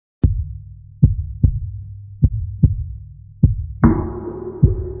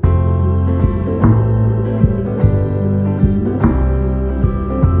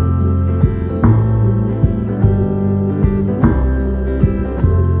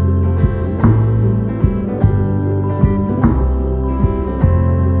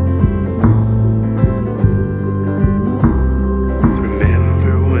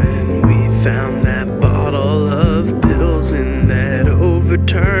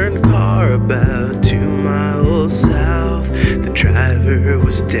unmarked car about 2 miles south. The driver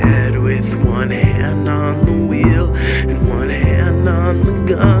was dead with one hand on the wheel and one hand on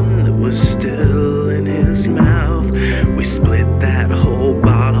the gun that was still in his mouth. We split that whole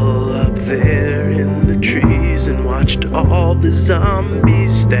bottle up there in the trees and watched all the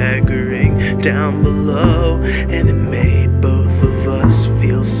zombies staggering down below, and it made both of us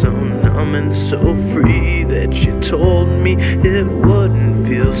feel so numb and so free that you told me it wouldn't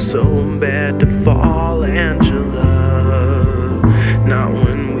feel so bad to fall, Angela. Not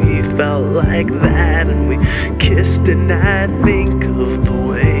when we felt like that and we kissed, and I think of the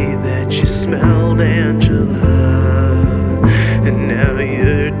way that you smelled, Angela. And now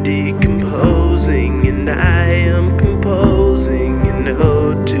you're decomposing and I am composing an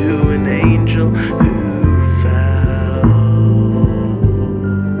ode to an angel who fell.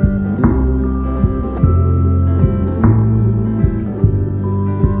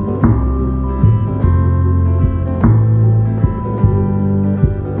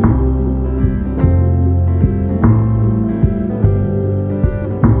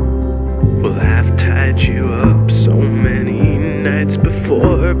 Well, I've tied you up so many nights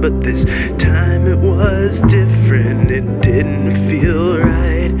before, but this time it was different. It didn't feel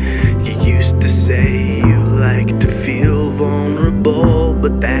right. You used to say you like to feel vulnerable,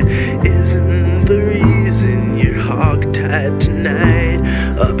 but that isn't the reason you're hogtied tonight.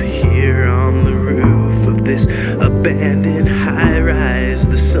 Up here on the roof of this abandoned high-rise,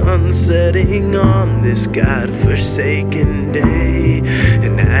 the sun setting on this godforsaken day,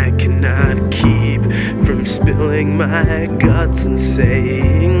 and I cannot keep from spilling my guts and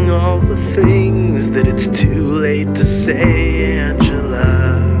saying all the things that it's too late to say,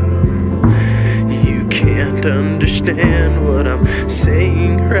 Angela. You can't understand what I'm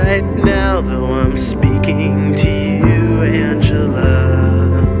saying right now, though I'm speaking to you, Angela.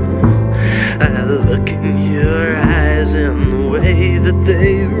 I look in your eyes and the way that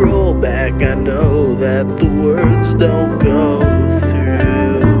they roll back, I know that the words don't go through.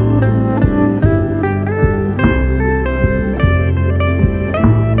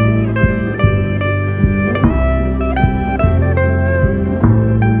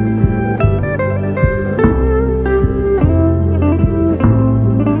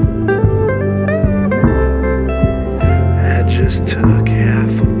 Just took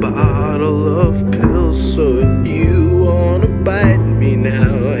half a bottle of pills, so if you wanna bite me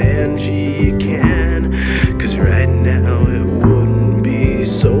now, Angie, you can. 'Cause right now it wouldn't be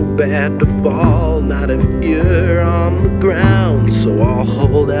so bad to fall, not if you're on the ground, so I'll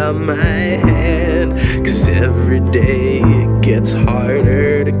hold out my hand. 'Cause every day it gets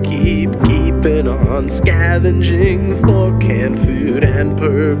harder to keeping on scavenging for canned food and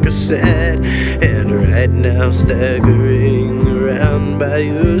Percocet. And right now staggering around by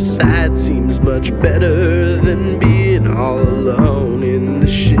your side seems much better than being all alone in the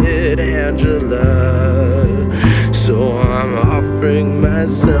shit, Angela. So I'm offering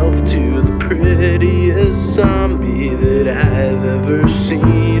myself to the prettiest zombie that I've ever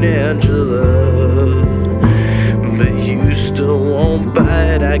seen, Angela. But you still won't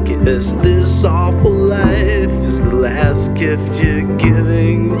bite. I guess this awful life is the last gift you're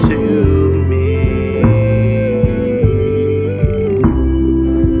giving to